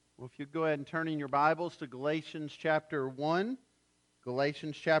Well, if you go ahead and turn in your Bibles to Galatians chapter 1.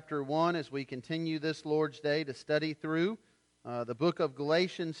 Galatians chapter 1, as we continue this Lord's Day to study through the book of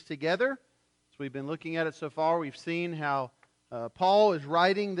Galatians together. As we've been looking at it so far, we've seen how Paul is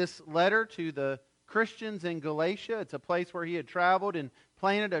writing this letter to the Christians in Galatia. It's a place where he had traveled and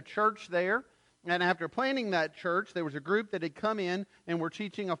planted a church there. And after planting that church, there was a group that had come in and were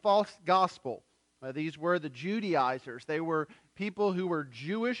teaching a false gospel. These were the Judaizers. They were people who were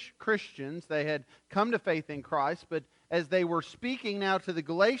Jewish Christians. They had come to faith in Christ, but as they were speaking now to the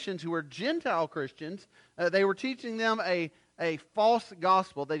Galatians, who were Gentile Christians, they were teaching them a false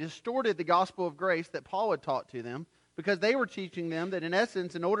gospel. They distorted the gospel of grace that Paul had taught to them, because they were teaching them that, in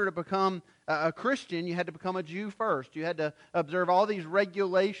essence, in order to become a Christian, you had to become a Jew first. You had to observe all these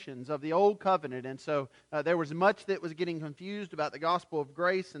regulations of the Old Covenant. And so there was much that was getting confused about the gospel of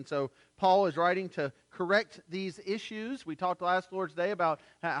grace. And so Paul is writing to correct these issues. We talked last Lord's Day about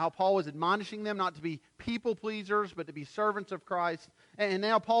how Paul was admonishing them not to be people pleasers, but to be servants of Christ. And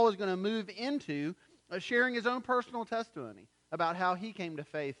now Paul is going to move into sharing his own personal testimony about how he came to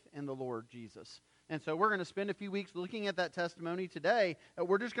faith in the Lord Jesus. And so we're going to spend a few weeks looking at that testimony today.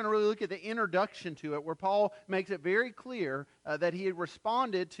 We're just going to really look at the introduction to it, where Paul makes it very clear that he had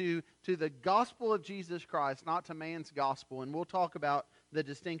responded to the gospel of Jesus Christ, not to man's gospel. And we'll talk about the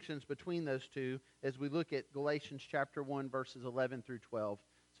distinctions between those two as we look at Galatians chapter 1, verses 11 through 12.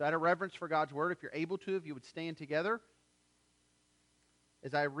 So out of reverence for God's word, if you're able to, if you would stand together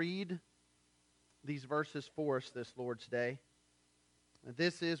as I read these verses for us this Lord's Day.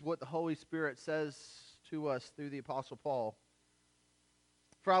 This is what the Holy Spirit says to us through the Apostle Paul.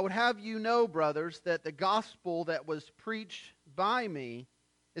 For I would have you know, brothers, that the gospel that was preached by me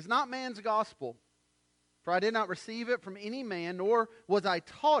is not man's gospel. For I did not receive it from any man, nor was I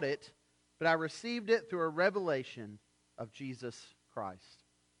taught it, but I received it through a revelation of Jesus Christ.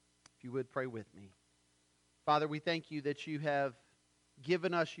 If you would pray with me. Father, we thank you that you have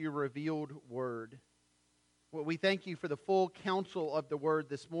given us your revealed word. Well, we thank you for the full counsel of the word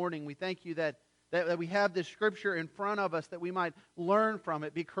this morning. We thank you that we have this scripture in front of us, that we might learn from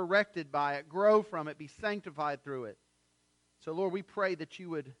it, be corrected by it, grow from it, be sanctified through it. So, Lord, we pray that you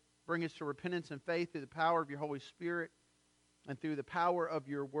would bring us to repentance and faith through the power of your Holy Spirit and through the power of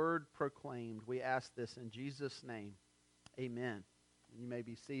your word proclaimed. We ask this in Jesus' name. Amen. You may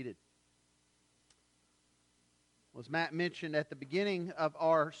be seated. Well, as Matt mentioned at the beginning of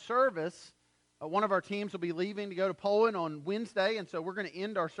our service, one of our teams will be leaving to go to Poland on Wednesday, and so we're going to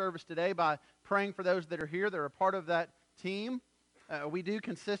end our service today by praying for those that are here that are a part of that team. We do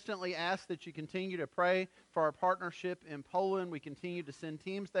consistently ask that you continue to pray for our partnership in Poland. We continue to send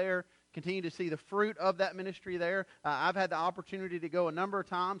teams there, continue to see the fruit of that ministry there. I've had the opportunity to go a number of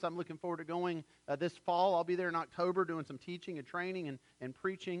times. I'm looking forward to going this fall. I'll be there in October doing some teaching and training and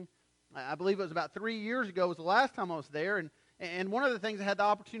preaching. I believe it was about 3 years ago was the last time I was there, and one of the things I had the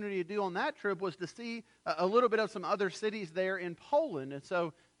opportunity to do on that trip was to see a little bit of some other cities there in Poland. And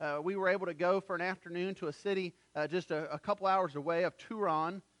so we were able to go for an afternoon to a city just a couple hours away of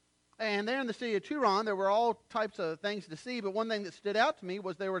Turan. And there in the city of Turan, there were all types of things to see. But one thing that stood out to me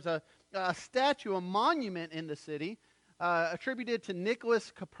was there was a statue, a monument in the city attributed to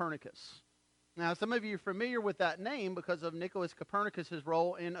Nicholas Copernicus. Now, some of you are familiar with that name because of Nicholas Copernicus'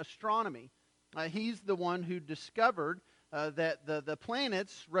 role in astronomy. He's the one who discovered that the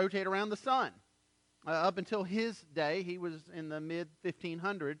planets rotate around the sun. Up until his day, he was in the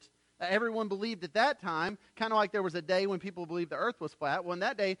mid-1500s, everyone believed at that time, kind of like there was a day when people believed the earth was flat. Well, in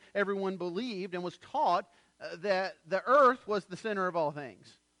that day, everyone believed and was taught that the earth was the center of all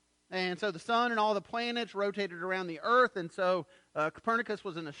things. And so the sun and all the planets rotated around the earth, and so Copernicus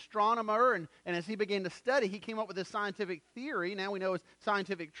was an astronomer, and as he began to study, he came up with this scientific theory, now we know it's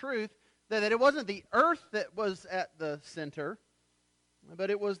scientific truth, that it wasn't the earth that was at the center, but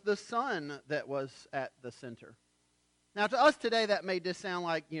it was the sun that was at the center. Now, to us today, that may just sound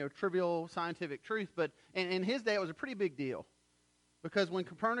like, trivial scientific truth, but in his day, it was a pretty big deal. Because when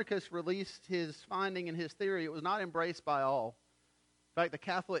Copernicus released his finding and his theory, it was not embraced by all. In fact, the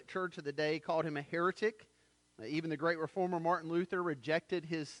Catholic Church of the day called him a heretic. Even the great reformer Martin Luther rejected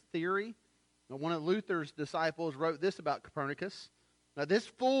his theory. Now, one of Luther's disciples wrote this about Copernicus. Now, this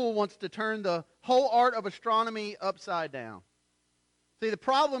fool wants to turn the whole art of astronomy upside down. See, the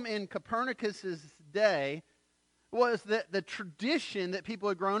problem in Copernicus' day was that the tradition that people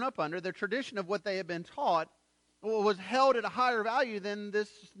had grown up under, the tradition of what they had been taught, was held at a higher value than this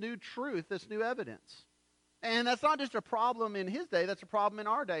new truth, this new evidence. And that's not just a problem in his day, that's a problem in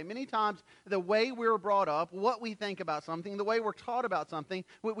our day. Many times, the way we were brought up, what we think about something, the way we're taught about something,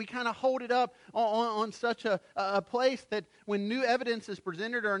 we kind of hold it up on such a place that when new evidence is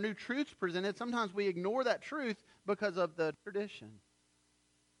presented or new truths presented, sometimes we ignore that truth because of the tradition.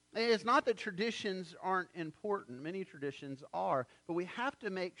 It's not that traditions aren't important. Many traditions are. But we have to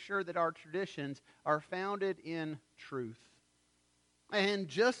make sure that our traditions are founded in truth. And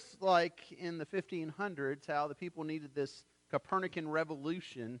just like in the 1500s, how the people needed this Copernican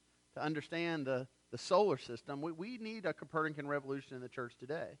revolution to understand the solar system, we need a Copernican revolution in the church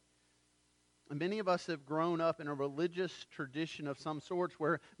today. And many of us have grown up in a religious tradition of some sorts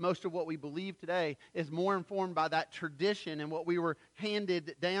where most of what we believe today is more informed by that tradition and what we were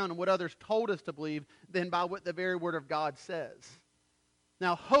handed down and what others told us to believe than by what the very Word of God says.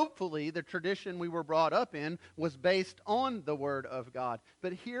 Now, hopefully, the tradition we were brought up in was based on the Word of God.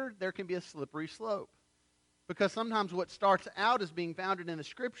 But here, there can be a slippery slope. Because sometimes what starts out as being founded in the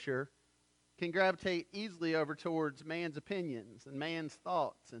Scripture can gravitate easily over towards man's opinions and man's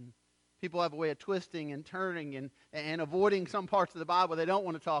thoughts. And people have a way of twisting and turning and avoiding some parts of the Bible they don't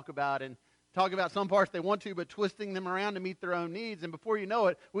want to talk about, and talking about some parts they want to, but twisting them around to meet their own needs. And before you know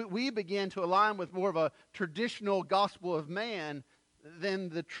it, we begin to align with more of a traditional gospel of man than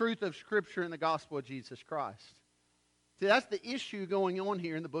the truth of Scripture and the gospel of Jesus Christ. See, that's the issue going on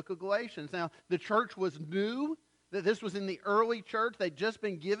here in the book of Galatians. Now, the church was new. This was in the early church. They'd just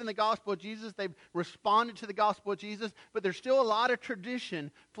been given the gospel of Jesus. They've responded to the gospel of Jesus. But there's still a lot of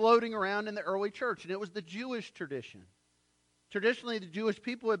tradition floating around in the early church. And it was the Jewish tradition. Traditionally, the Jewish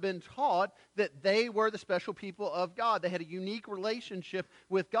people had been taught that they were the special people of God. They had a unique relationship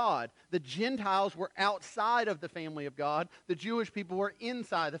with God. The Gentiles were outside of the family of God. The Jewish people were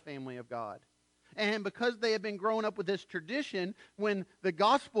inside the family of God. And because they had been growing up with this tradition, when the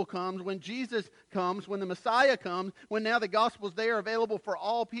gospel comes, when Jesus comes, when the Messiah comes, when now the gospel's there available for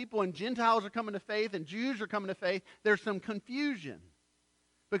all people and Gentiles are coming to faith and Jews are coming to faith, there's some confusion.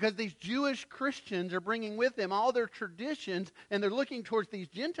 Because these Jewish Christians are bringing with them all their traditions, and they're looking towards these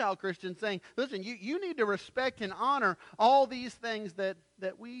Gentile Christians saying, listen, you need to respect and honor all these things that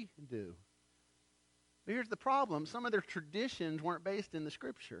we do. But here's the problem. Some of their traditions weren't based in the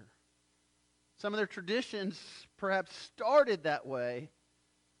Scripture. Some of their traditions perhaps started that way,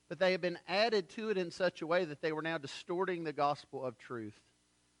 but they have been added to it in such a way that they were now distorting the gospel of truth.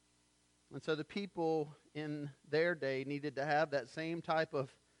 And so the people in their day needed to have that same type of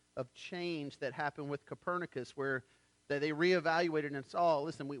change that happened with Copernicus, where they reevaluated and saw,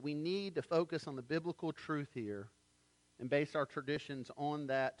 listen, we need to focus on the biblical truth here and base our traditions on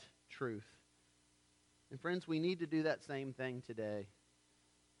that truth. And friends, we need to do that same thing today.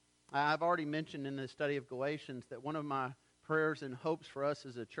 I've already mentioned in the study of Galatians that one of my prayers and hopes for us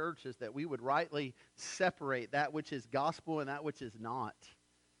as a church is that we would rightly separate that which is gospel and that which is not.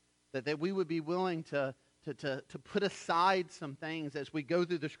 That we would be willing to put aside some things as we go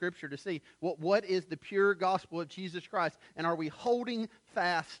through the Scripture to see what is the pure gospel of Jesus Christ, and are we holding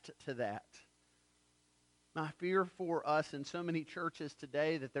fast to that? My fear for us in so many churches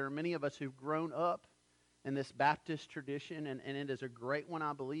today that there are many of us who've grown up in this Baptist tradition, and it is a great one,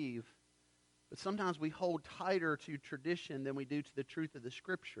 I believe, but sometimes we hold tighter to tradition than we do to the truth of the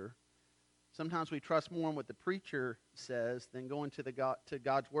Scripture. Sometimes we trust more in what the preacher says than going to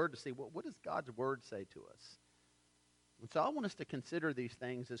God's Word to see what does God's Word say to us. And so I want us to consider these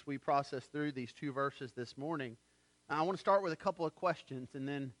things as we process through these two verses this morning. I want to start with a couple of questions and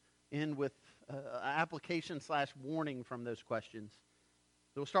then end with application/warning from those questions.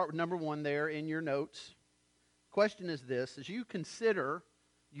 So we'll start with number one there in your notes. Question is this: as you consider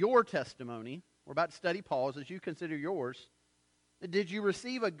your testimony, we're about to study Paul's, as you consider yours, did you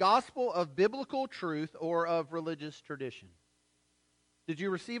receive a gospel of biblical truth or of religious tradition? Did you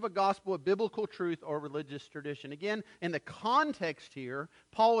receive a gospel of biblical truth or religious tradition? Again, in the context here,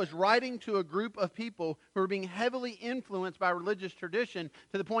 Paul is writing to a group of people who are being heavily influenced by religious tradition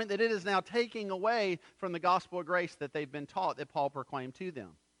to the point that it is now taking away from the gospel of grace that they've been taught, that Paul proclaimed to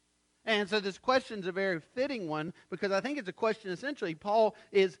them. And so this question is a very fitting one, because I think it's a question essentially Paul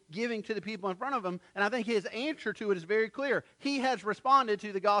is giving to the people in front of him, and I think his answer to it is very clear. He has responded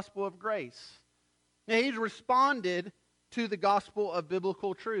to the gospel of grace. Now, he's responded to the gospel of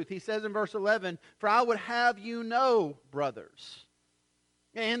biblical truth. He says in verse 11, "For I would have you know, brothers."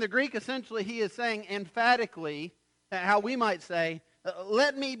 In the Greek, essentially, he is saying emphatically, how we might say,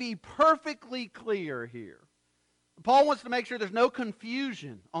 let me be perfectly clear here. Paul wants to make sure there's no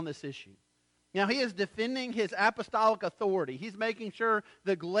confusion on this issue. Now, he is defending his apostolic authority. He's making sure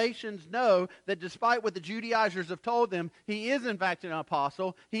the Galatians know that despite what the Judaizers have told them, he is in fact an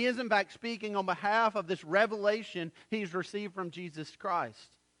apostle. He is in fact speaking on behalf of this revelation he's received from Jesus Christ.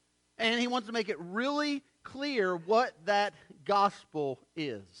 And he wants to make it really clear what that gospel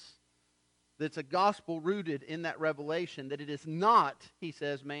is. That it's a gospel rooted in that revelation, that it is not, he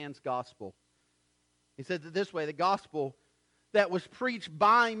says, man's gospel. He says it this way, the gospel that was preached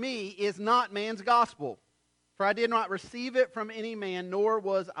by me is not man's gospel. For I did not receive it from any man, nor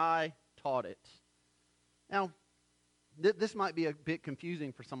was I taught it. Now, this might be a bit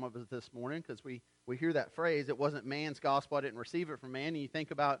confusing for some of us this morning, because we hear that phrase, it wasn't man's gospel, I didn't receive it from man, and you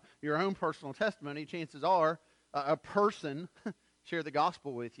think about your own personal testimony, chances are a person shared the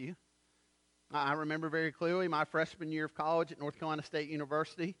gospel with you. I remember very clearly my freshman year of college at North Carolina State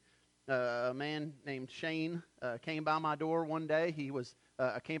University. A man named Shane came by my door one day. He was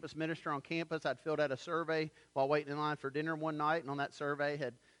a campus minister on campus. I'd filled out a survey while waiting in line for dinner one night, and on that survey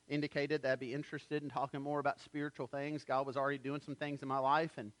had indicated that I'd be interested in talking more about spiritual things. God was already doing some things in my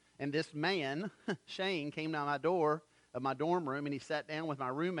life, and this man, Shane, came down my door of my dorm room, and he sat down with my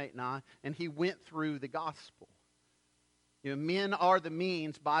roommate and I, and he went through the gospel. You know, men are the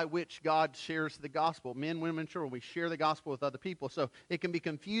means by which God shares the gospel. Men, women, children, we share the gospel with other people. So it can be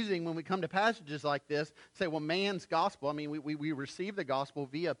confusing when we come to passages like this, say, well, man's gospel. I mean, we receive the gospel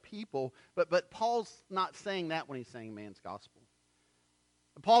via people, but Paul's not saying that when he's saying man's gospel.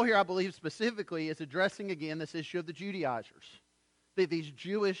 Paul here, I believe, specifically is addressing again this issue of the Judaizers, these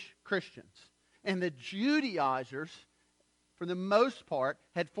Jewish Christians. And the Judaizers, for the most part,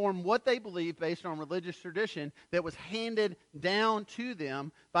 had formed what they believed based on religious tradition that was handed down to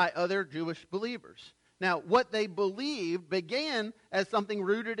them by other Jewish believers. Now, what they believed began as something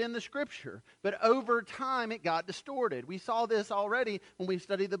rooted in the Scripture, but over time it got distorted. We saw this already when we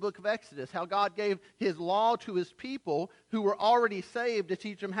studied the book of Exodus, how God gave His law to His people who were already saved to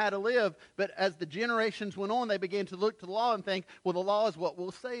teach them how to live, but as the generations went on, they began to look to the law and think, well, the law is what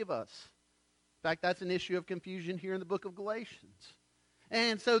will save us. In fact, that's an issue of confusion here in the book of Galatians.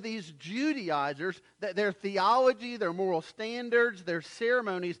 And so these Judaizers, their theology, their moral standards, their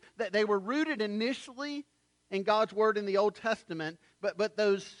ceremonies, that they were rooted initially in God's Word in the Old Testament, but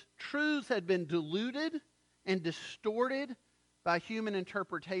those truths had been diluted and distorted by human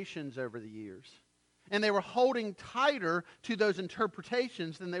interpretations over the years. And they were holding tighter to those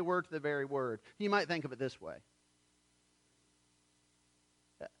interpretations than they were to the very Word. You might think of it this way.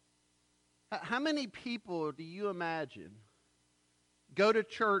 How many people do you imagine go to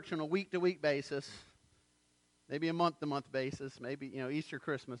church on a week-to-week basis, maybe a month-to-month basis, maybe, Easter,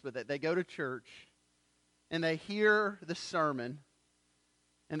 Christmas, but they go to church and they hear the sermon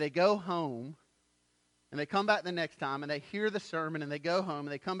and they go home and they come back the next time and they hear the sermon and they go home and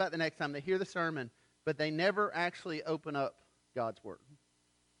they come back the next time, they hear the sermon, but they never actually open up God's Word?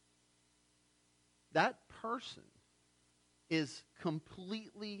 That person is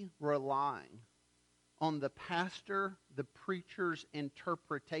completely relying on the pastor, the preacher's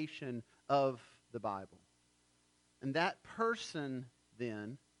interpretation of the Bible. And that person,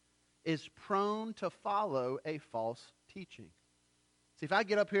 then, is prone to follow a false teaching. See, if I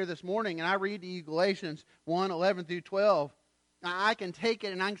get up here this morning and I read to you Galatians 1:11 through 12, I can take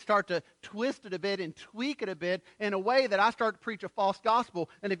it and I can start to twist it a bit and tweak it a bit in a way that I start to preach a false gospel.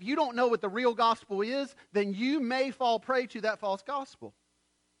 And if you don't know what the real gospel is, then you may fall prey to that false gospel.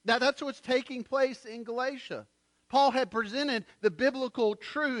 Now, that's what's taking place in Galatia. Paul had presented the biblical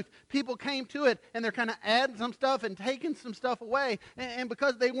truth. People came to it, and they're kind of adding some stuff and taking some stuff away. And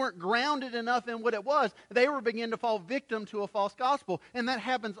because they weren't grounded enough in what it was, they were beginning to fall victim to a false gospel. And that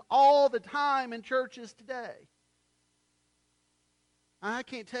happens all the time in churches today. I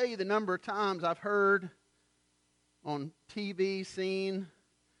can't tell you the number of times I've heard on TV, seen,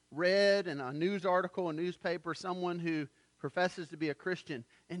 read in a news article, a newspaper, someone who professes to be a Christian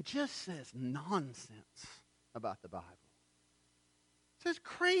and just says nonsense about the Bible. Says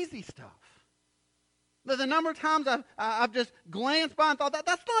crazy stuff. The number of times I've just glanced by and thought,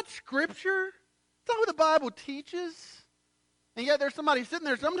 that's not Scripture. That's not what the Bible teaches. And yet there's somebody sitting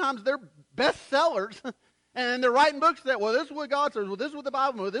there, sometimes they're bestsellers, and they're writing books that, well, this is what God says, well, this is what the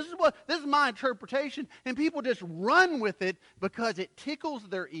Bible says, this is my interpretation, and people just run with it because it tickles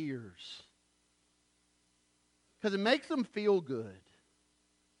their ears. Because it makes them feel good.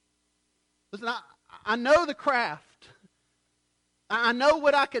 Listen, I know the craft. I know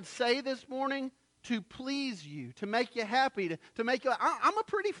what I could say this morning to please you, to make you happy, to make you... I'm a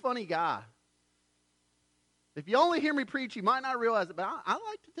pretty funny guy. If you only hear me preach, you might not realize it, but I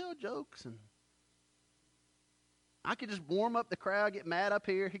like to tell jokes. I could just warm up the crowd, get mad up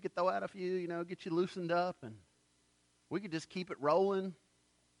here. He could throw out a few, get you loosened up, and we could just keep it rolling.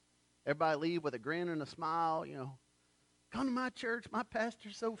 Everybody leave with a grin and a smile, Come to my church. My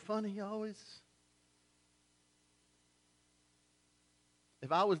pastor's so funny always.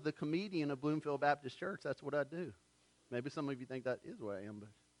 If I was the comedian of Bloomfield Baptist Church, that's what I'd do. Maybe some of you think that is where I am,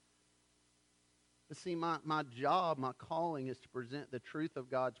 but see, my job, my calling is to present the truth of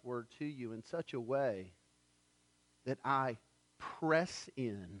God's word to you in such a way that I press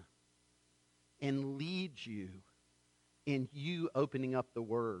in and lead you in you opening up the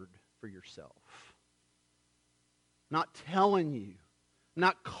word for yourself. Not telling you,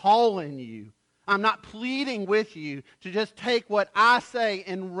 not calling you, I'm not pleading with you to just take what I say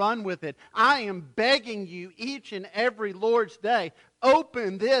and run with it. I am begging you each and every Lord's Day,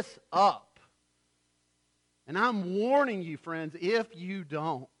 open this up. And I'm warning you, friends, if you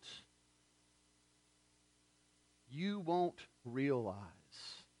don't, you won't realize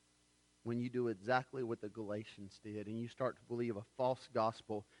when you do exactly what the Galatians did and you start to believe a false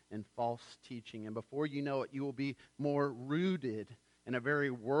gospel and false teaching. And before you know it, you will be more rooted in a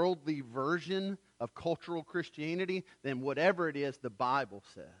very worldly version of cultural Christianity than whatever it is the Bible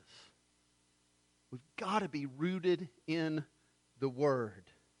says. We've got to be rooted in the Word.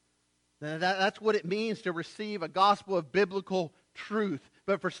 That's what it means to receive a gospel of biblical truth.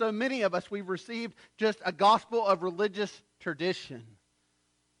 But for so many of us, we've received just a gospel of religious tradition.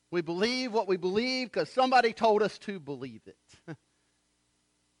 We believe what we believe because somebody told us to believe it.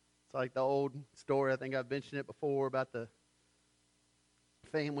 It's like the old story, I think I've mentioned it before, about the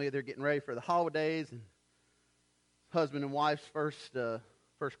family. They're getting ready for the holidays, and husband and wife's first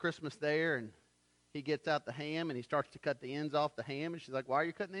Christmas there, and he gets out the ham and he starts to cut the ends off the ham, and she's like, "Why are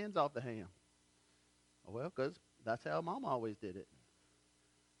you cutting the ends off the ham?" "Oh, well, because that's how Mama always did it."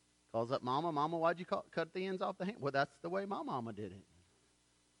 Calls up Mama, "Mama, why'd you cut the ends off the ham?" "Well, that's the way my mama did it."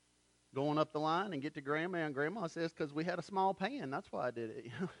 Going up the line and get to Grandma, and Grandma says, "Because we had a small pan, that's why I did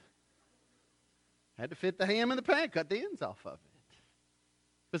it." Had to fit the ham in the pan, cut the ends off of it.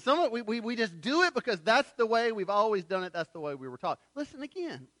 But some of it, we just do it because that's the way we've always done it. That's the way we were taught. Listen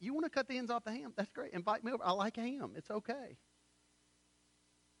again, you want to cut the ends off the ham? That's great. Invite me over. I like ham. It's okay.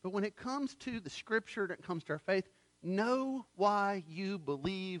 But when it comes to the Scripture, when it comes to our faith, know why you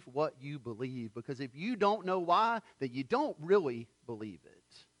believe what you believe. Because if you don't know why, then you don't really believe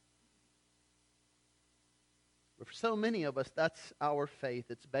it. But for so many of us, that's our faith.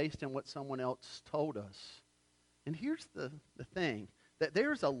 It's based on what someone else told us. And here's the thing. That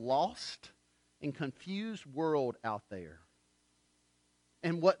there's a lost and confused world out there.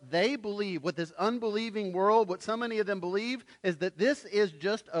 And what they believe, what this unbelieving world, what so many of them believe, is that this is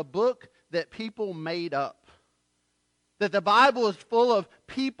just a book that people made up. That the Bible is full of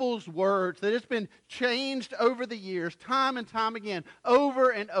people's words, that it's been changed over the years, time and time again,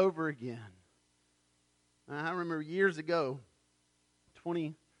 over and over again. I remember years ago,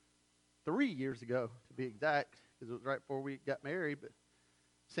 23 years ago to be exact, because it was right before we got married, but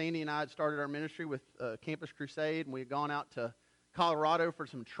Sandy and I had started our ministry with Campus Crusade, and we had gone out to Colorado for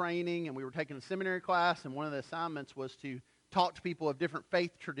some training, and we were taking a seminary class, and one of the assignments was to talk to people of different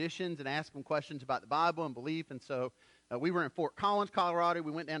faith traditions and ask them questions about the Bible and belief. And so we were in Fort Collins, Colorado.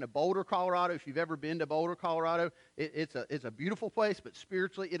 We went down to Boulder, Colorado. If you've ever been to Boulder, Colorado, it's a beautiful place, but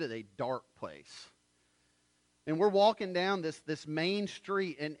spiritually it is a dark place. And we're walking down this main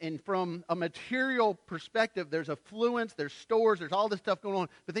street, and from a material perspective, there's affluence, there's stores, there's all this stuff going on.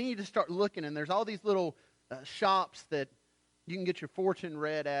 But then you just start looking, and there's all these little shops that you can get your fortune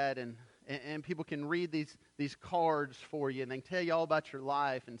read at, and people can read these cards for you, and they can tell you all about your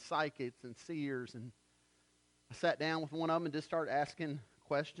life, and psychics and seers. And I sat down with one of them and just started asking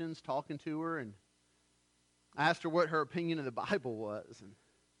questions, talking to her, and I asked her what her opinion of the Bible was, and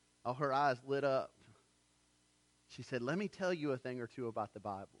all her eyes lit up. She said, "Let me tell you a thing or two about the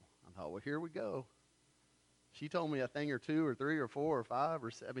Bible." I thought, well, here we go. She told me a thing or two or three or four or five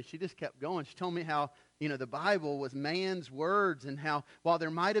or seven. She just kept going. She told me how, the Bible was man's words, and how while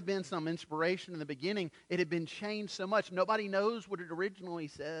there might have been some inspiration in the beginning, it had been changed so much. Nobody knows what it originally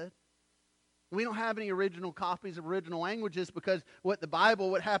said. We don't have any original copies of original languages, because what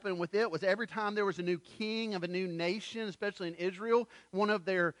happened with it was every time there was a new king of a new nation, especially in Israel, one of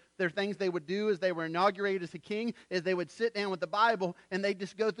their things they would do as they were inaugurated as a king is they would sit down with the Bible and they'd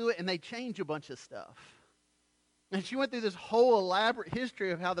just go through it and they'd change a bunch of stuff. And she went through this whole elaborate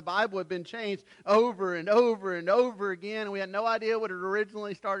history of how the Bible had been changed over and over and over again, and we had no idea what it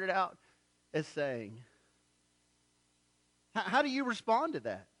originally started out as saying. How do you respond to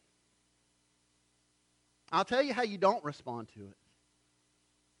that? I'll tell you how you don't respond to it.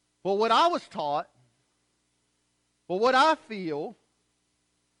 Well, what I was taught for what I feel,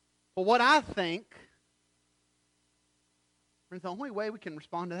 for what I think. Friends, the only way we can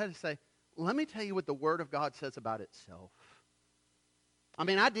respond to that is say, let me tell you what the Word of God says about itself. I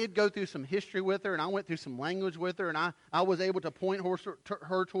mean, I did go through some history with her, and I went through some language with her, and I was able to point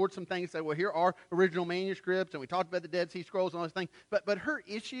her towards some things, say, well, here are original manuscripts, and we talked about the Dead Sea Scrolls and all those things. But her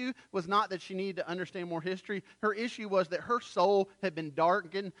issue was not that she needed to understand more history. Her issue was that her soul had been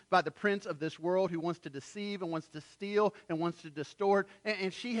darkened by the prince of this world who wants to deceive and wants to steal and wants to distort,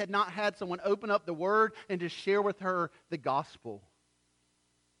 and she had not had someone open up the Word and just share with her the gospel.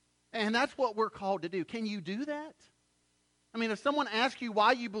 And that's what we're called to do. Can you do that? I mean, if someone asks you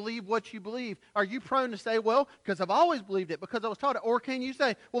why you believe what you believe, are you prone to say, well, because I've always believed it, because I was taught it? Or can you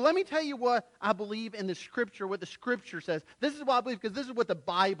say, well, let me tell you what I believe in the Scripture, what the Scripture says. This is what I believe because this is what the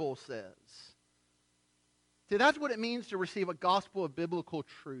Bible says. See, that's what it means to receive a gospel of biblical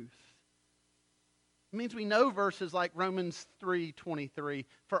truth. It means we know verses like Romans 3:23,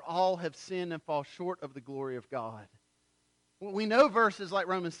 for all have sinned and fall short of the glory of God. We know verses like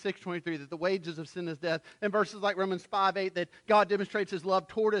Romans 6:23 that the wages of sin is death, and verses like Romans 5:8 that God demonstrates His love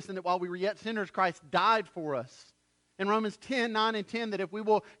toward us and that while we were yet sinners, Christ died for us. In Romans 10:9 and 10 that if we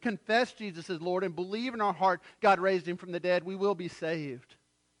will confess Jesus as Lord and believe in our heart God raised Him from the dead, we will be saved.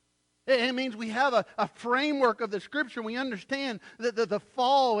 It means we have a framework of the Scripture. We understand the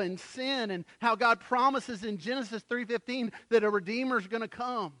fall and sin and how God promises in Genesis 3:15 that a Redeemer is going to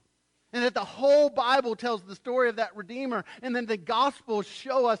come. And that the whole Bible tells the story of that Redeemer. And then the Gospels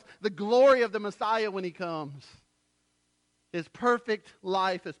show us the glory of the Messiah when He comes. His perfect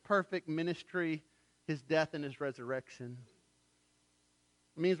life, His perfect ministry, His death and His resurrection.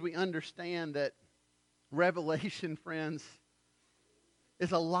 It means we understand that Revelation, friends,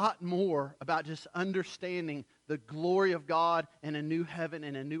 is a lot more about just understanding the glory of God and a new heaven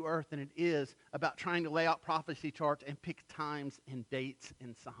and a new earth than it is about trying to lay out prophecy charts and pick times and dates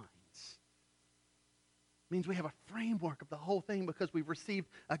and signs. It means we have a framework of the whole thing because we've received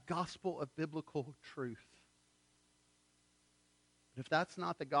a gospel of biblical truth. But if that's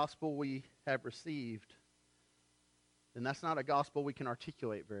not the gospel we have received, then that's not a gospel we can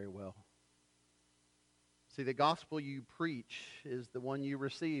articulate very well. See, the gospel you preach is the one you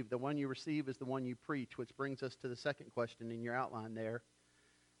receive. The one you receive is the one you preach, which brings us to the second question in your outline there.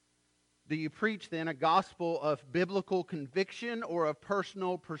 Do you preach then a gospel of biblical conviction or of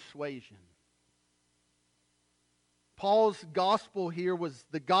personal persuasion? Paul's gospel here was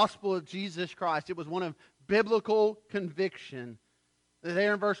the gospel of Jesus Christ. It was one of biblical conviction.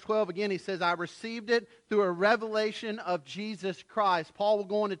 There in verse 12 again he says, I received it through a revelation of Jesus Christ. Paul will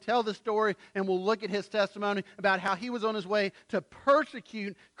go on to tell the story and we'll look at his testimony about how he was on his way to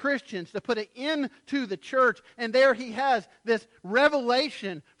persecute Christians, to put an end to the church. And there he has this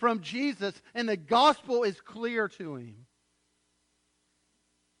revelation from Jesus and the gospel is clear to him.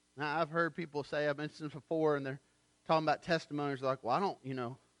 Now I've heard people say, I've mentioned this before, and they're talking about testimonies like, well, I don't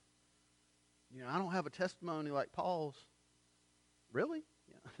have a testimony like Paul's. Really?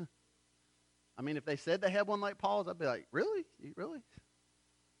 Yeah. I mean, if they said they had one like Paul's, I'd be like, really? Really?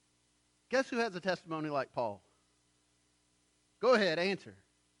 Guess who has a testimony like Paul? Go ahead, answer.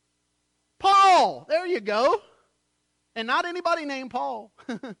 Paul! There you go. And not anybody named Paul.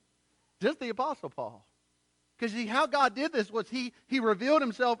 Just the Apostle Paul. Because see, how God did this was he revealed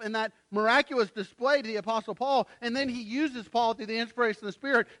himself in that miraculous display to the Apostle Paul, and then he uses Paul through the inspiration of the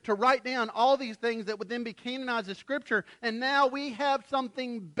Spirit to write down all these things that would then be canonized as Scripture, and now we have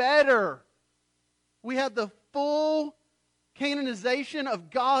something better. We have the full canonization of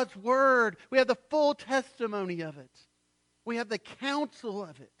God's Word. We have the full testimony of it. We have the counsel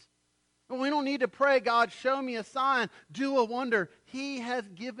of it. And we don't need to pray, God, show me a sign, do a wonder. He has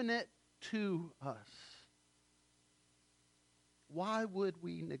given it to us. Why would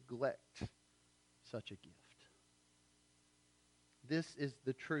we neglect such a gift? This is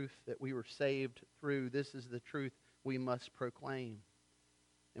the truth that we were saved through. This is the truth we must proclaim.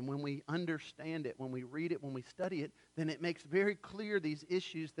 And when we understand it, when we read it, when we study it, then it makes very clear these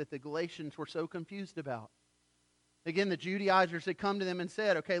issues that the Galatians were so confused about. Again, the Judaizers had come to them and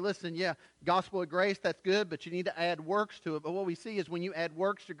said, okay, listen, yeah, gospel of grace, that's good, but you need to add works to it. But what we see is when you add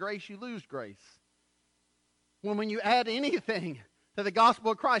works to grace, you lose grace. When you add anything to the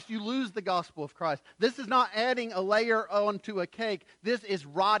gospel of Christ, you lose the gospel of Christ. This is not adding a layer onto a cake. This is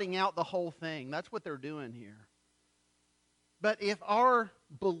rotting out the whole thing. That's what they're doing here. But if our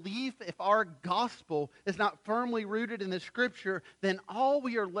belief, if our gospel is not firmly rooted in the Scripture, then all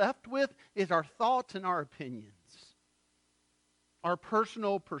we are left with is our thoughts and our opinions, our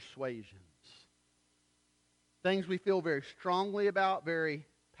personal persuasions, things we feel very strongly about, very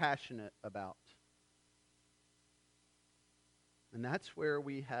passionate about. And that's where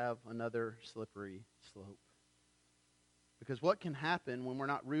we have another slippery slope. Because what can happen when we're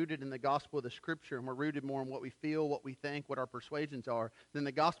not rooted in the gospel of the Scripture and we're rooted more in what we feel, what we think, what our persuasions are, then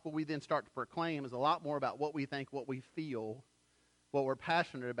the gospel we then start to proclaim is a lot more about what we think, what we feel, what we're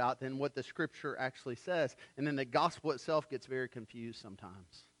passionate about than what the Scripture actually says. And then the gospel itself gets very confused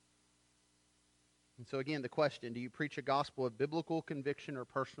sometimes. And so again, the question, do you preach a gospel of biblical conviction or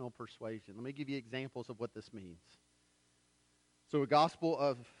personal persuasion? Let me give you examples of what this means. So a gospel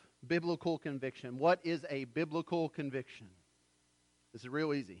of biblical conviction. What is a biblical conviction? This is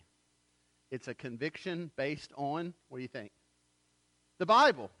real easy. It's a conviction based on, what do you think? The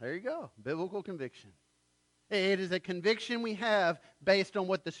Bible. There you go. Biblical conviction. It is a conviction we have based on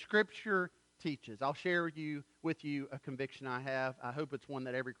what the Scripture teaches. I'll share with you a conviction I have. I hope it's one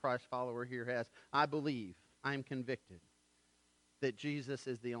that every Christ follower here has. I believe, I am convicted that Jesus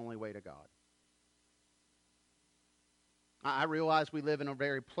is the only way to God. I realize we live in a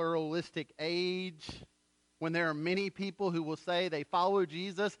very pluralistic age when there are many people who will say they follow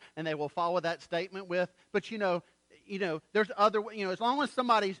Jesus and they will follow that statement with, but there's other, as long as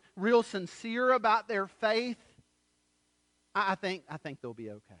somebody's real sincere about their faith, I think they'll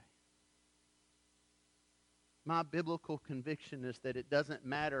be okay. My biblical conviction is that it doesn't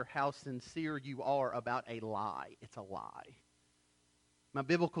matter how sincere you are about a lie. It's a lie. My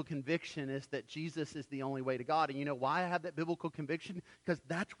biblical conviction is that Jesus is the only way to God. And you know why I have that biblical conviction? Because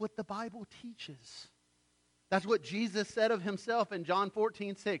that's what the Bible teaches. That's what Jesus said of himself in John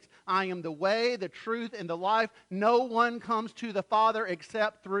 14:6. I am the way, the truth, and the life. No one comes to the Father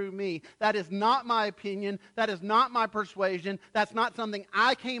except through me. That is not my opinion. That is not my persuasion. That's not something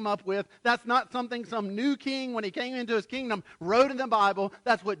I came up with. That's not something some new king, when he came into his kingdom, wrote in the Bible.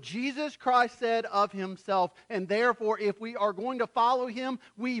 That's what Jesus Christ said of himself. And therefore, if we are going to follow him,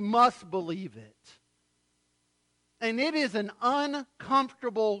 we must believe it. And it is an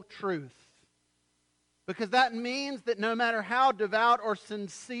uncomfortable truth. Because that means that no matter how devout or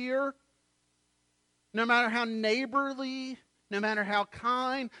sincere, no matter how neighborly, no matter how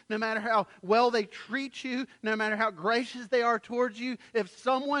kind, no matter how well they treat you, no matter how gracious they are towards you, if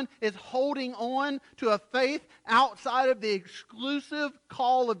someone is holding on to a faith outside of the exclusive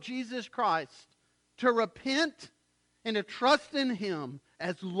call of Jesus Christ to repent and to trust in him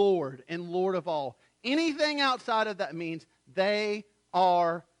as Lord and Lord of all, anything outside of that means they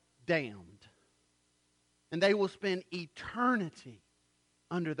are damned. And they will spend eternity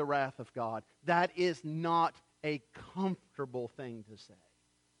under the wrath of God. That is not a comfortable thing to say.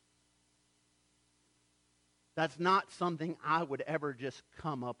 That's not something I would ever just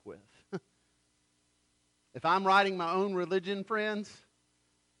come up with. If I'm writing my own religion, friends,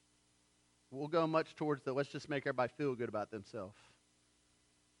 we'll go much towards the let's just make everybody feel good about themselves.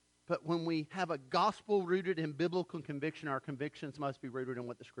 But when we have a gospel rooted in biblical conviction, our convictions must be rooted in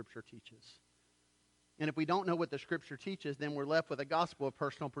what the Scripture teaches. And if we don't know what the Scripture teaches, then we're left with a gospel of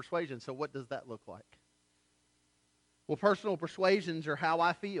personal persuasion. So what does that look like? Well, personal persuasions are how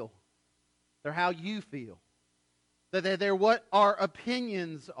I feel. They're how you feel. They're what our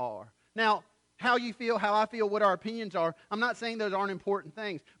opinions are. Now, how you feel, how I feel, what our opinions are, I'm not saying those aren't important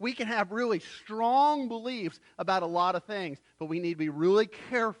things. We can have really strong beliefs about a lot of things, but we need to be really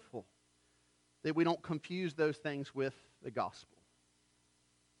careful that we don't confuse those things with the gospel.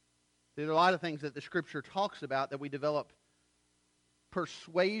 There are a lot of things that the Scripture talks about that we develop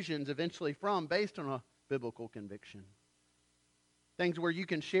persuasions eventually from based on a biblical conviction. Things where you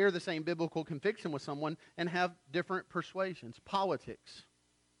can share the same biblical conviction with someone and have different persuasions. Politics.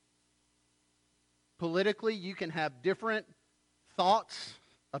 Politically, you can have different thoughts,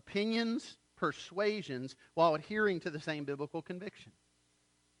 opinions, persuasions while adhering to the same biblical conviction.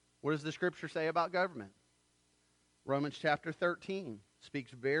 What does the Scripture say about government? Romans chapter 13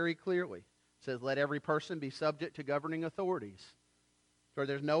 speaks very clearly. It says, let every person be subject to governing authorities. For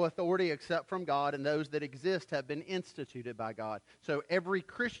there's no authority except from God, and those that exist have been instituted by God. So every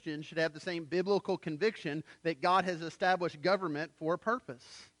Christian should have the same biblical conviction that God has established government for a purpose.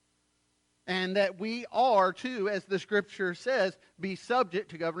 And that we are, too, as the Scripture says, be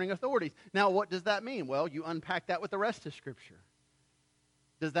subject to governing authorities. Now, what does that mean? Well, you unpack that with the rest of Scripture.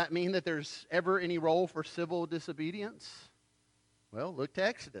 Does that mean that there's ever any role for civil disobedience? Well, look to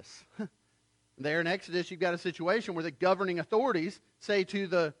Exodus. There in Exodus, you've got a situation where the governing authorities say to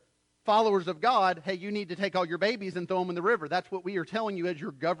the followers of God, hey, you need to take all your babies and throw them in the river. That's what we are telling you as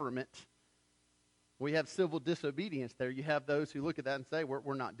your government. We have civil disobedience there. You have those who look at that and say,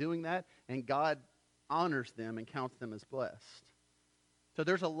 we're not doing that, and God honors them and counts them as blessed. So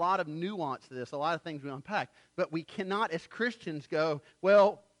there's a lot of nuance to this, a lot of things we unpack. But we cannot, as Christians, go,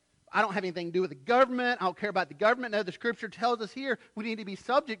 well, I don't have anything to do with the government. I don't care about the government. No, the Scripture tells us here we need to be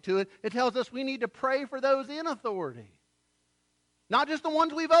subject to it. It tells us we need to pray for those in authority. Not just the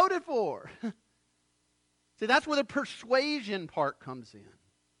ones we voted for. See, that's where the persuasion part comes in.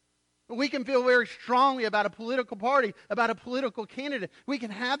 We can feel very strongly about a political party, about a political candidate. We can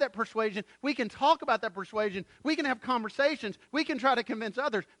have that persuasion. We can talk about that persuasion. We can have conversations. We can try to convince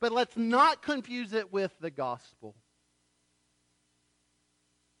others. But let's not confuse it with the gospel.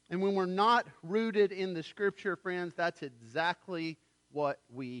 And when we're not rooted in the Scripture, friends, that's exactly what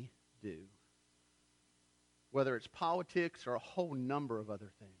we do. Whether it's politics or a whole number of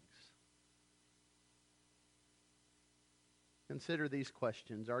other things. Consider these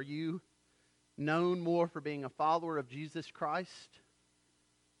questions. Are you known more for being a follower of Jesus Christ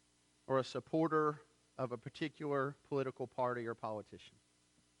or a supporter of a particular political party or politician?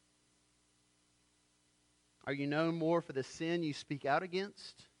 Are you known more for the sin you speak out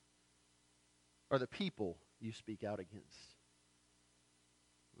against or the people you speak out against?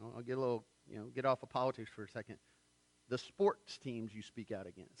 Well, I'll get a little, get off of politics for a second. The sports teams you speak out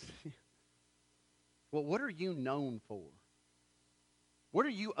against. Well, what are you known for? What are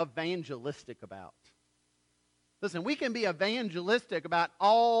you evangelistic about? Listen, we can be evangelistic about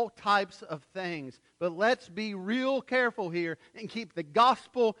all types of things, but let's be real careful here and keep the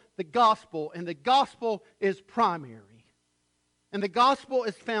gospel, and the gospel is primary. And the gospel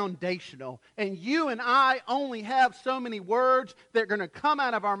is foundational. And you and I only have so many words that are going to come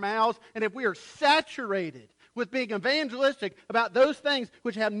out of our mouths, and if we are saturated with being evangelistic about those things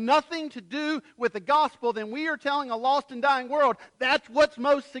which have nothing to do with the gospel, then we are telling a lost and dying world that's what's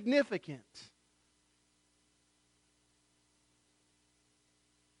most significant.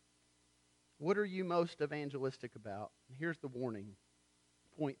 What are you most evangelistic about? Here's the warning.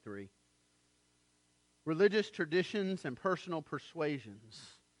 Point 3. Religious traditions and personal persuasions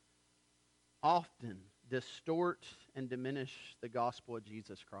often distort and diminish the gospel of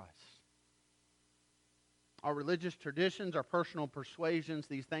Jesus Christ. Our religious traditions, our personal persuasions,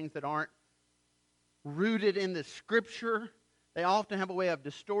 these things that aren't rooted in the Scripture, they often have a way of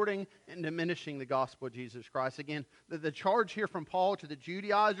distorting and diminishing the gospel of Jesus Christ. Again, the charge here from Paul to the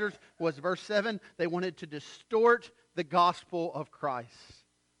Judaizers was verse 7. They wanted to distort the gospel of Christ.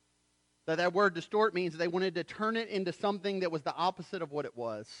 That word distort means they wanted to turn it into something that was the opposite of what it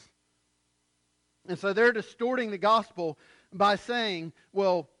was. And so they're distorting the gospel by saying,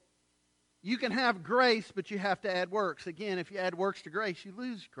 well, you can have grace, but you have to add works. Again, if you add works to grace, you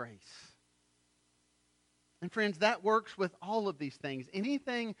lose grace. And friends, that works with all of these things.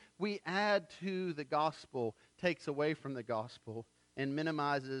 Anything we add to the gospel takes away from the gospel and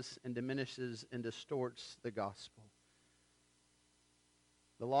minimizes and diminishes and distorts the gospel.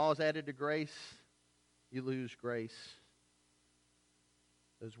 The law is added to grace, you lose grace.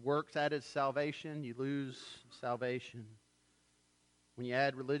 Those works added to salvation, you lose salvation. When you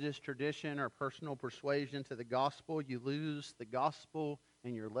add religious tradition or personal persuasion to the gospel, you lose the gospel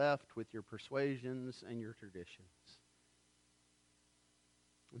and you're left with your persuasions and your traditions.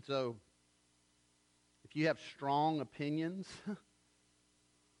 And so, if you have strong opinions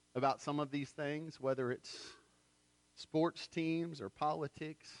about some of these things, whether it's sports teams or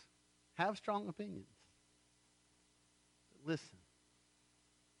politics, have strong opinions. But listen,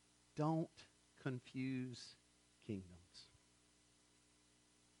 don't confuse kingdoms.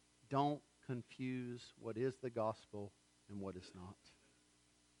 Don't confuse what is the gospel and what is not.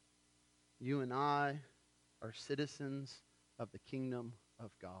 You and I are citizens of the kingdom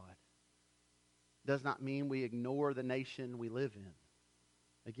of God. Does not mean we ignore the nation we live in.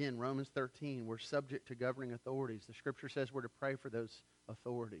 Again, Romans 13, we're subject to governing authorities. The Scripture says we're to pray for those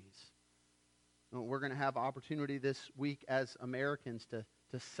authorities. We're going to have opportunity this week as Americans to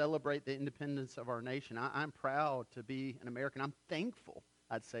celebrate the independence of our nation. I'm proud to be an American. I'm thankful,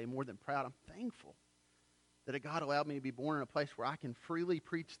 I'd say, more than proud. I'm thankful that God allowed me to be born in a place where I can freely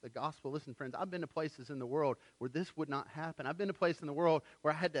preach the gospel. Listen, friends, I've been to places in the world where this would not happen. I've been to places in the world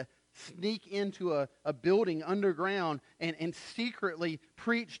where I had to sneak into a building underground and secretly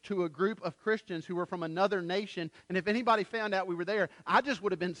preach to a group of Christians who were from another nation. And if anybody found out we were there, I just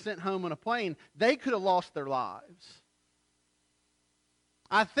would have been sent home on a plane. They could have lost their lives.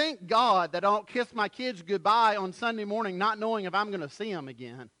 I thank God that I don't kiss my kids goodbye on Sunday morning not knowing if I'm going to see them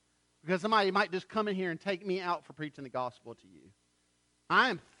again. Because somebody might just come in here and take me out for preaching the gospel to you.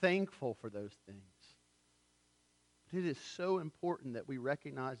 I am thankful for those things. But it is so important that we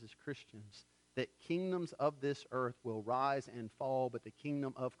recognize as Christians that kingdoms of this earth will rise and fall, but the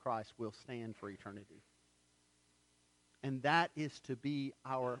kingdom of Christ will stand for eternity. And that is to be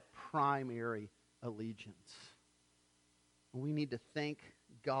our primary allegiance. We need to thank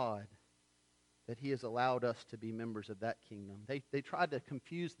God that He has allowed us to be members of that kingdom. They tried to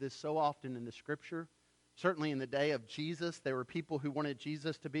confuse this so often in the Scripture. Certainly in the day of Jesus, there were people who wanted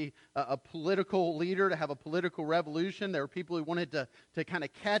Jesus to be a political leader, to have a political revolution. There were people who wanted to kind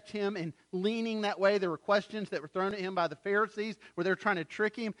of catch Him and leaning that way. There were questions that were thrown at Him by the Pharisees where they were trying to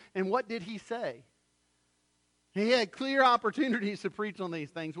trick Him. And what did He say? He had clear opportunities to preach on these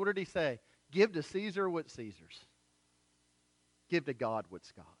things. What did He say? Give to Caesar what's Caesar's. Give to God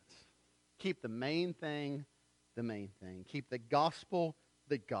what's God's. Keep the main thing the main thing. Keep the gospel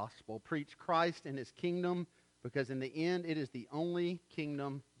the gospel. Preach Christ and His kingdom, because in the end it is the only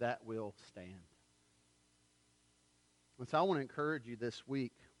kingdom that will stand. And so I want to encourage you this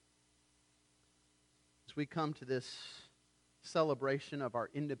week, as we come to this celebration of our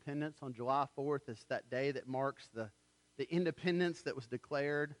independence on July 4th, it's that day that marks the independence that was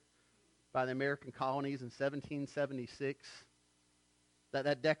declared by the American colonies in 1776.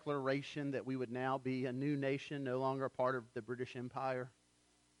 That declaration that we would now be a new nation, no longer a part of the British Empire.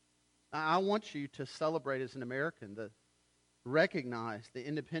 I want you to celebrate as an American, to recognize the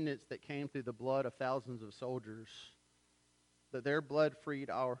independence that came through the blood of thousands of soldiers, that their blood freed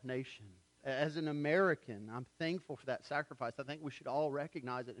our nation. As an American, I'm thankful for that sacrifice. I think we should all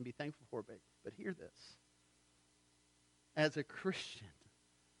recognize it and be thankful for it. But hear this. As a Christian,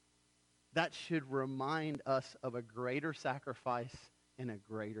 that should remind us of a greater sacrifice and a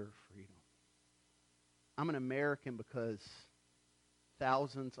greater freedom. I'm an American because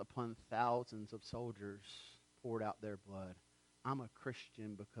thousands upon thousands of soldiers poured out their blood. I'm a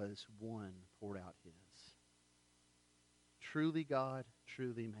Christian because one poured out his. Truly God,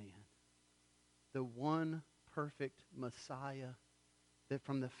 truly man. The one perfect Messiah that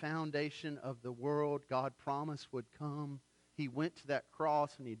from the foundation of the world God promised would come. He went to that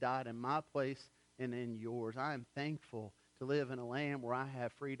cross and He died in my place and in yours. I am thankful to live in a land where I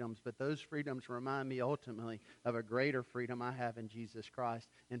have freedoms, but those freedoms remind me ultimately of a greater freedom I have in Jesus Christ.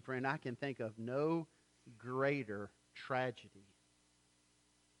 And friend, I can think of no greater tragedy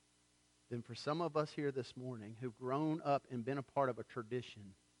than for some of us here this morning who've grown up and been a part of a tradition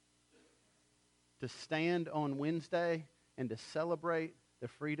to stand on Wednesday and to celebrate the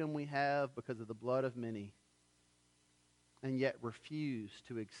freedom we have because of the blood of many, and yet refuse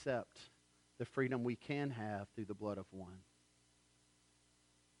to accept the freedom we can have through the blood of one.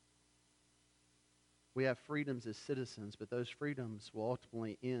 We have freedoms as citizens, but those freedoms will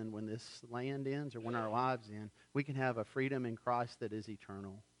ultimately end when this land ends or when our lives end. We can have a freedom in Christ that is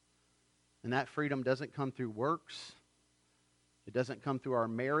eternal. And that freedom doesn't come through works. It doesn't come through our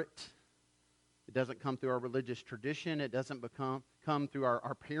merit. It doesn't come through our religious tradition. It doesn't come through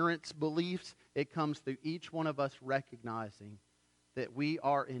our parents' beliefs. It comes through each one of us recognizing that we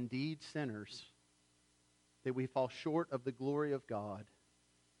are indeed sinners, that we fall short of the glory of God,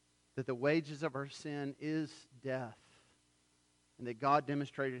 that the wages of our sin is death, and that God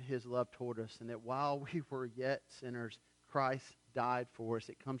demonstrated His love toward us, and that while we were yet sinners, Christ died for us.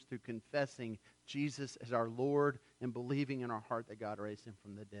 It comes through confessing Jesus as our Lord and believing in our heart that God raised Him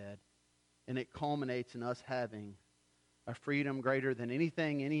from the dead. And it culminates in us having a freedom greater than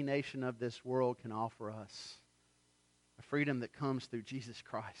anything any nation of this world can offer us. A freedom that comes through Jesus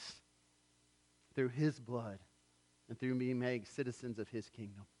Christ, through His blood, and through being made citizens of His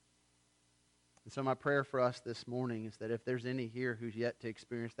kingdom. And so my prayer for us this morning is that if there's any here who's yet to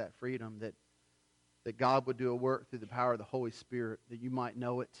experience that freedom, that God would do a work through the power of the Holy Spirit, that you might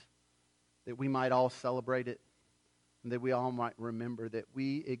know it, that we might all celebrate it, and that we all might remember that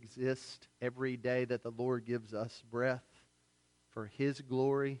we exist every day that the Lord gives us breath for His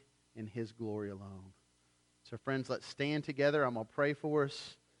glory and His glory alone. So friends, let's stand together. I'm going to pray for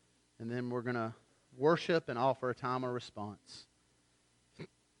us, and then we're going to worship and offer a time of response.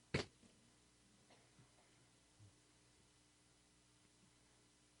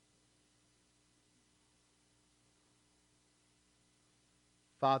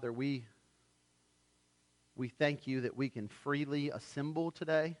 Father, we thank You that we can freely assemble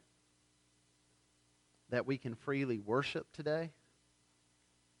today, that we can freely worship today,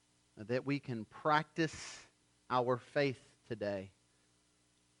 that we can practice our faith today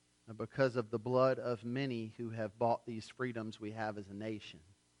because of the blood of many who have bought these freedoms we have as a nation.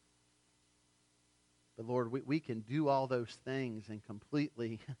 But Lord, we can do all those things and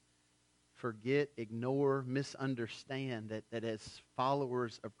completely forget, ignore, misunderstand that as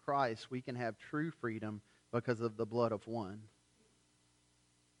followers of Christ, we can have true freedom because of the blood of one.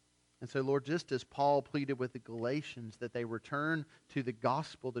 And so, Lord, just as Paul pleaded with the Galatians that they return to the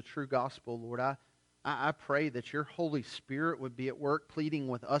gospel, the true gospel, Lord, I pray that Your Holy Spirit would be at work pleading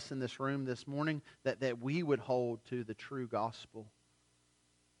with us in this room this morning, that we would hold to the true gospel.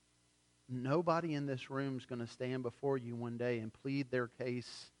 nobody in this room is going to stand before you one day and plead their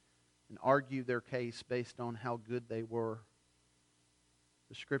case and argue their case based on how good they were.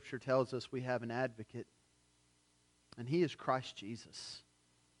 The Scripture tells us we have an advocate, and He is Christ Jesus.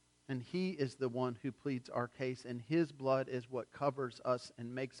 And He is the one who pleads our case, and His blood is what covers us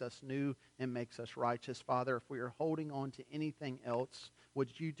and makes us new and makes us righteous. Father, if we are holding on to anything else,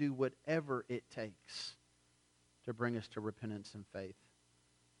 would you do whatever it takes to bring us to repentance and faith?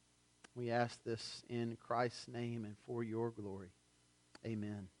 We ask this in Christ's name and for your glory.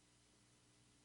 Amen.